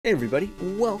Hey everybody,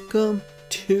 welcome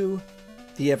to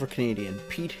the Evercanadian.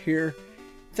 Pete here.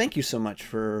 Thank you so much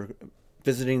for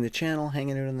visiting the channel,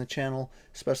 hanging out on the channel,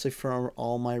 especially for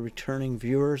all my returning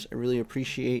viewers. I really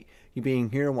appreciate you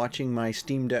being here watching my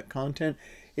Steam Deck content.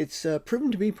 It's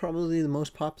proven to be probably the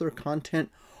most popular content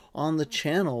on the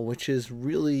channel, which is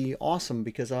really awesome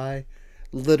because I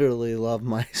literally love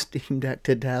my Steam Deck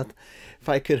to death. If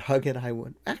I could hug it, I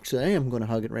would. Actually, I am going to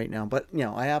hug it right now, but you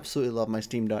know, I absolutely love my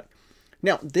Steam Deck.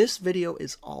 Now, this video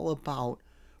is all about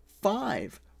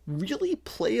 5 really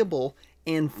playable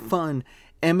and fun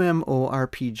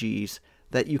MMORPGs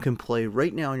that you can play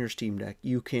right now on your Steam Deck.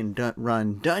 You can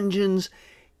run dungeons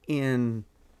on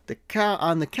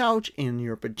the couch, in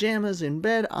your pajamas, in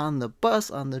bed, on the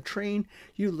bus, on the train.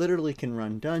 You literally can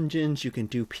run dungeons. You can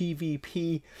do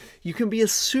PvP. You can be a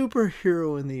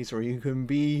superhero in these, or you can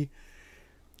be,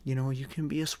 you can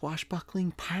be a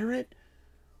swashbuckling pirate.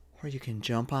 Or you can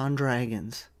jump on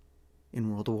dragons in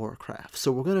World of Warcraft.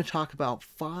 So we're going to talk about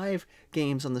 5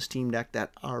 games on the Steam Deck that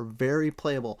are very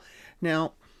playable.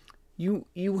 Now, you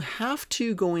have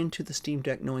to go into the Steam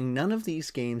Deck knowing none of these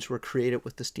games were created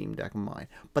with the Steam Deck in mind,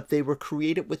 but they were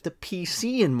created with the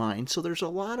PC in mind. So there's a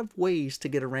lot of ways to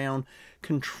get around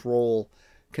control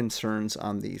concerns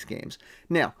on these games.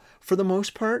 Now, for the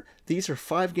most part, these are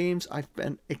 5 games I've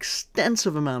spent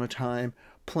extensive amount of time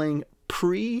playing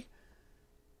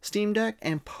Steam Deck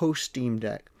and post Steam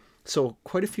Deck. So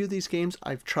quite a few of these games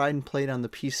I've tried and played on the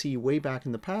PC way back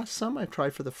in the past. Some I've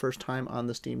tried for the first time on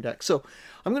the Steam Deck. So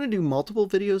I'm going to do multiple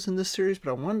videos in this series,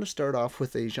 but I wanted to start off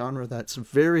with a genre that's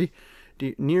very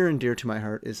near and dear to my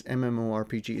heart is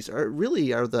MMORPGs.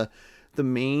 Really are the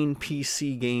main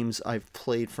PC games I've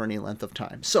played for any length of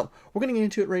time. So we're going to get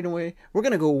into it right away. We're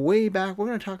going to go way back. We're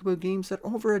going to talk about games that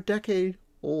are over a decade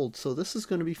old. So this is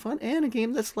going to be fun, and a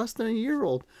game that's less than a year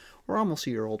old. Or almost a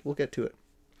year old. We'll get to it.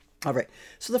 Alright,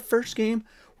 so the first game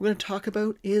we're going to talk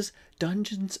about is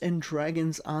Dungeons and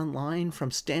Dragons Online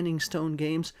from Standing Stone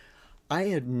Games. I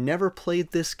had never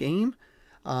played this game,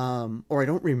 or I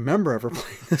don't remember ever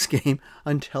playing this game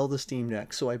until the Steam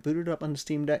Deck. So I booted up on the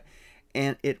Steam Deck,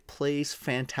 and it plays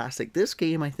fantastic. This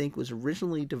game, I think, was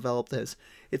originally developed as,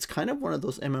 it's kind of one of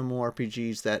those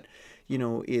MMORPGs that,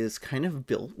 is kind of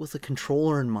built with a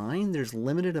controller in mind. There's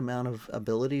limited amount of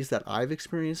abilities that I've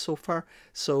experienced so far.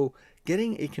 So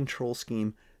getting a control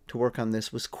scheme to work on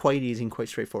this was quite easy and quite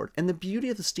straightforward. And the beauty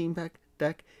of the Steam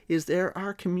Deck is there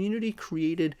are community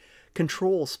created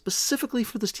controls specifically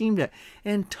for the Steam Deck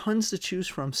and tons to choose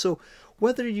from. So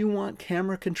whether you want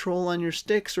camera control on your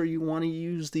sticks, or you want to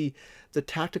use the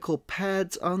tactical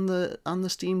pads on the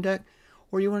Steam Deck,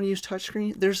 or you want to use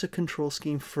touchscreen, there's a control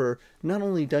scheme for not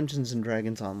only Dungeons and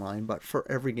Dragons Online, but for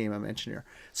every game I mentioned here.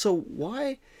 So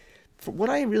what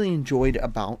I really enjoyed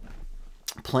about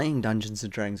playing Dungeons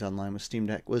and Dragons Online with Steam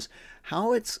Deck was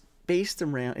how it's based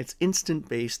around, it's instant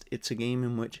based. It's a game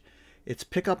in which it's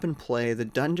pick up and play. The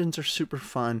dungeons are super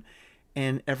fun,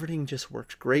 and everything just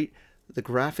works great. The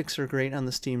graphics are great on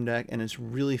the Steam Deck, and it's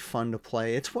really fun to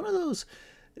play. It's one of those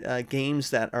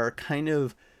games that are kind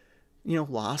of,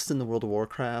 lost in the World of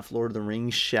Warcraft, Lord of the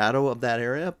Rings shadow of that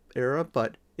era,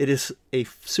 but it is a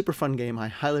super fun game. I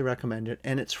highly recommend it,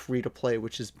 and it's free to play,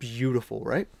 which is beautiful,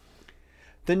 right?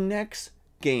 The next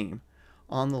game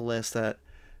on the list that,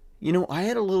 I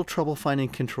had a little trouble finding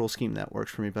a control scheme that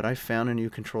works for me, but I found a new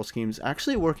control scheme. It's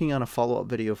actually working on a follow-up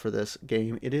video for this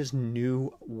game. It is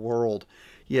New World.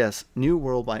 Yes, New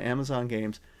World by Amazon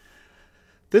Games.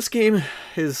 This game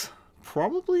is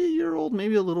probably a year old,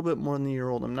 maybe a little bit more than a year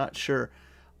old, I'm not sure.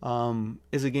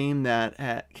 Is a game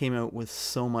that came out with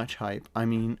so much hype. I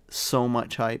mean, so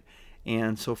much hype.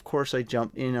 And so, of course, I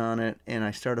jumped in on it, and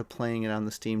I started playing it on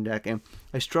the Steam Deck. And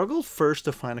I struggled first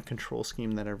to find a control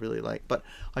scheme that I really liked, but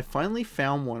I finally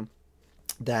found one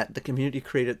that the community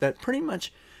created that pretty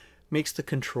much makes the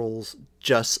controls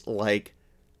just like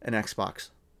an Xbox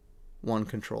One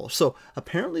controller. So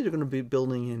apparently they're going to be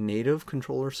building in native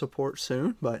controller support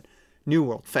soon, but New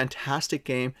World, fantastic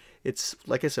game. It's,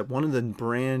 like I said, one of the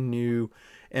brand new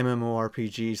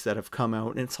MMORPGs that have come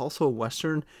out, and it's also a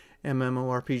Western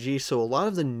MMORPG. So a lot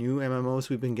of the new MMOs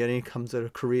we've been getting comes out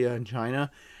of Korea and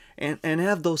China, and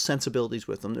have those sensibilities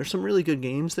with them. There's some really good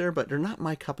games there, but they're not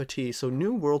my cup of tea. So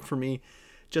New World for me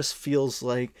just feels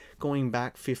like going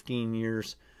back 15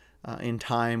 years in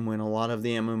time, when a lot of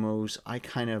the MMOs I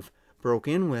kind of broke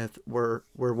in with were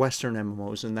Western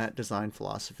MMOs and that design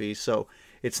philosophy. So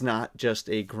it's not just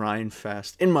a grind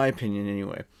fest, in my opinion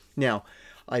anyway. Now,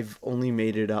 I've only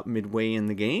made it up midway in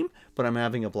the game, but I'm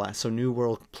having a blast. So New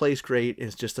World plays great.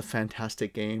 It's just a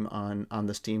fantastic game on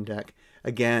the Steam Deck.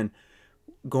 Again,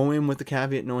 go in with the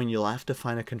caveat knowing you'll have to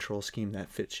find a control scheme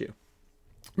that fits you.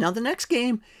 Now, the next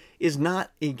game is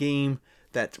not a game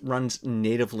that runs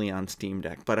natively on Steam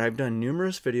Deck, but I've done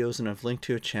numerous videos and I've linked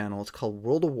to a channel. It's called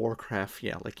World of Warcraft.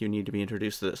 Yeah, like you need to be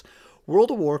introduced to this.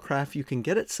 World of Warcraft, you can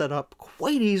get it set up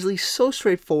quite easily, so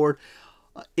straightforward.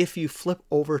 If you flip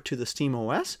over to the Steam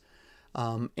OS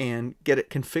and get it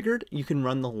configured, you can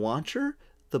run the launcher,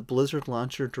 the Blizzard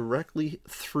launcher, directly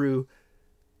through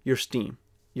your Steam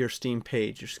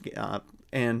page.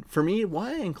 And for me,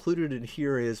 why I included it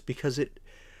here is because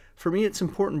for me it's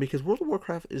important because World of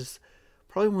Warcraft is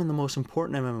probably one of the most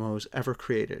important MMOs ever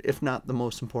created, if not the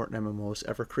most important MMOs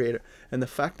ever created. And the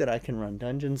fact that I can run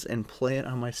dungeons and play it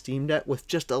on my Steam Deck with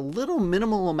just a little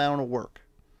minimal amount of work,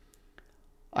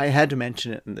 I had to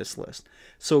mention it in this list.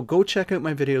 So go check out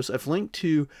my videos. I've linked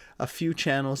to a few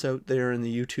channels out there in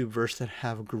the YouTube verse that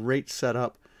have great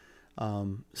setup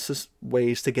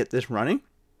ways to get this running.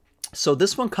 So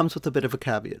this one comes with a bit of a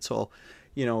caveat. So,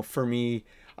 you know, for me,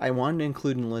 I wanted to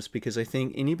include in the list because I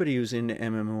think anybody who's into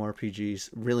MMORPGs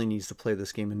really needs to play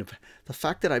this game. And the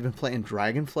fact that I've been playing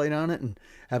Dragonflight on it and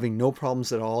having no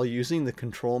problems at all using the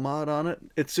control mod on it,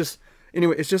 it's just,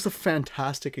 anyway, it's just a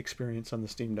fantastic experience on the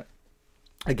Steam Deck.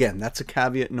 Again, that's a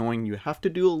caveat, knowing you have to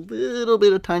do a little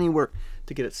bit of tiny work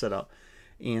to get it set up.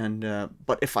 And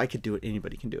but if I could do it,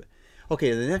 anybody can do it.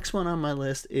 Okay, the next one on my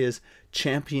list is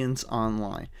Champions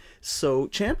Online. So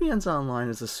Champions Online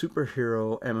is a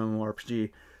superhero MMORPG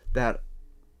that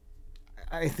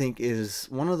I think is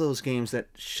one of those games that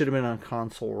should have been on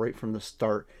console right from the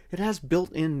start. It has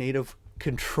built-in native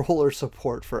controller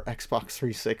support for Xbox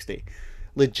 360.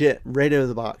 Legit, right out of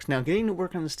the box. Now, getting to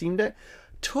work on the Steam Deck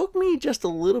took me just a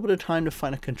little bit of time to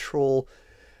find a control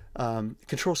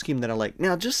scheme that I like.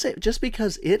 Now, just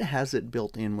because it has it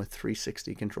built in with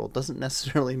 360 control doesn't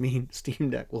necessarily mean Steam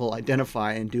Deck will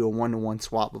identify and do a one-to-one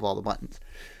swap of all the buttons.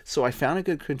 So I found a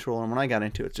good controller, and when I got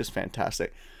into it, it's just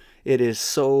fantastic. It is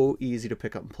so easy to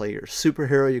pick up and play. You're a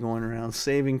superhero, you're going around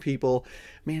saving people.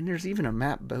 Man, there's even a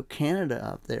map about Canada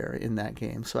up there in that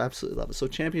game, so I absolutely love it. So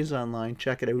Champions Online,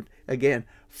 check it out. Again,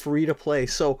 free to play.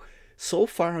 So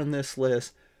far on this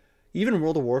list, even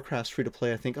World of Warcraft's free to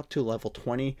play, I think up to level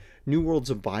 20. New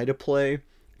World's a buy to play.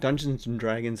 Dungeons and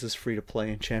Dragons is free to play,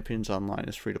 and Champions Online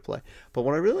is free to play. But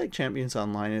what I really like Champions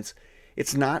Online is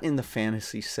it's not in the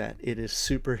fantasy set. It is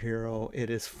superhero.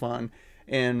 It is fun.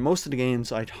 And most of the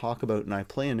games I talk about and I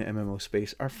play in the MMO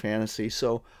space are fantasy.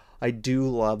 So I do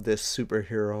love this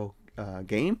superhero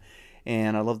game.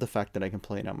 And I love the fact that I can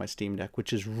play it on my Steam Deck,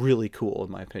 which is really cool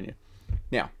in my opinion.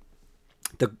 Now,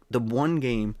 the one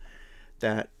game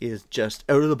that is just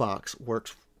out of the box,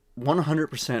 works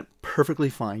 100% perfectly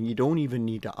fine. You don't even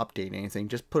need to update anything.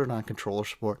 Just put it on controller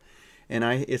support. And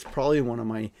it's probably one of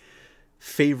my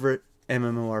favorite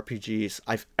MMORPGs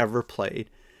I've ever played.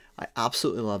 I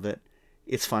absolutely love it.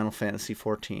 It's Final Fantasy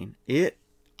XIV. It,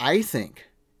 I think,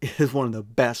 is one of the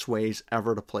best ways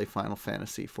ever to play Final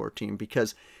Fantasy XIV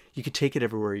because you can take it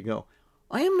everywhere you go.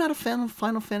 I am not a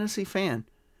Final Fantasy fan,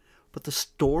 but the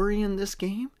story in this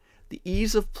game, the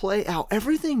ease of play, how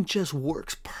everything just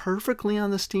works perfectly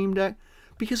on the Steam Deck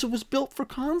because it was built for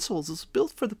consoles. It's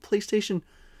built for the PlayStation. I'm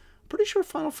pretty sure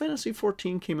Final Fantasy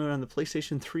XIV came out on the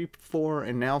PlayStation 3, 4,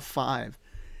 and now 5.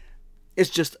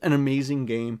 It's just an amazing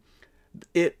game.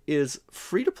 It is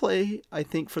free to play, I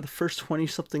think, for the first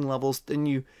 20-something levels.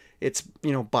 Then it's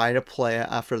buy to play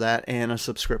after that and a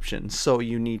subscription. So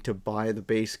you need to buy the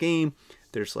base game.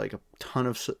 There's like a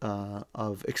ton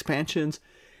of expansions.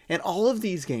 And all of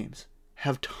these games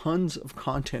have tons of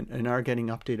content and are getting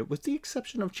updated, with the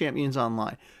exception of Champions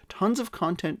Online. Tons of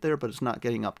content there, but it's not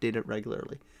getting updated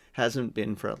regularly. Hasn't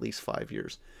been for at least 5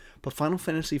 years. But Final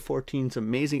Fantasy XIV is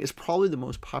amazing. It's probably the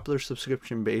most popular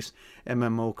subscription-based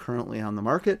MMO currently on the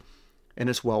market, and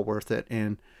it's well worth it.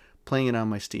 And playing it on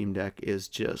my Steam Deck is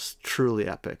just truly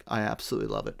epic. I absolutely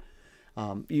love it.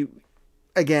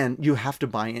 You have to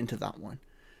buy into that one.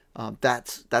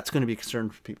 That's going to be a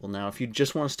concern for people. Now, if you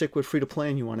just want to stick with free-to-play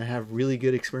and you want to have really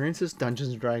good experiences,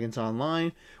 Dungeons & Dragons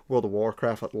Online, World of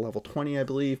Warcraft at level 20, I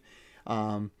believe,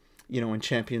 and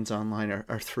Champions Online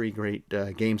are three great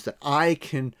games that I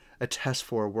can attest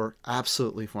for work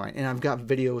absolutely fine. And I've got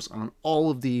videos on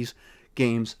all of these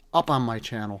games up on my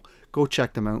channel. Go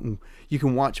check them out, and you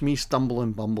can watch me stumble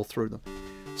and bumble through them.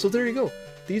 So there you go.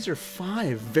 These are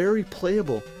 5 very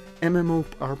playable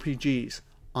MMORPGs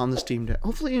on the Steam Deck.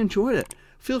 Hopefully you enjoyed it.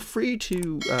 Feel free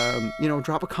to,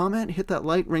 drop a comment, hit that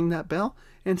like, ring that bell,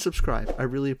 and subscribe. I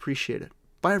really appreciate it.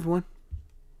 Bye, everyone.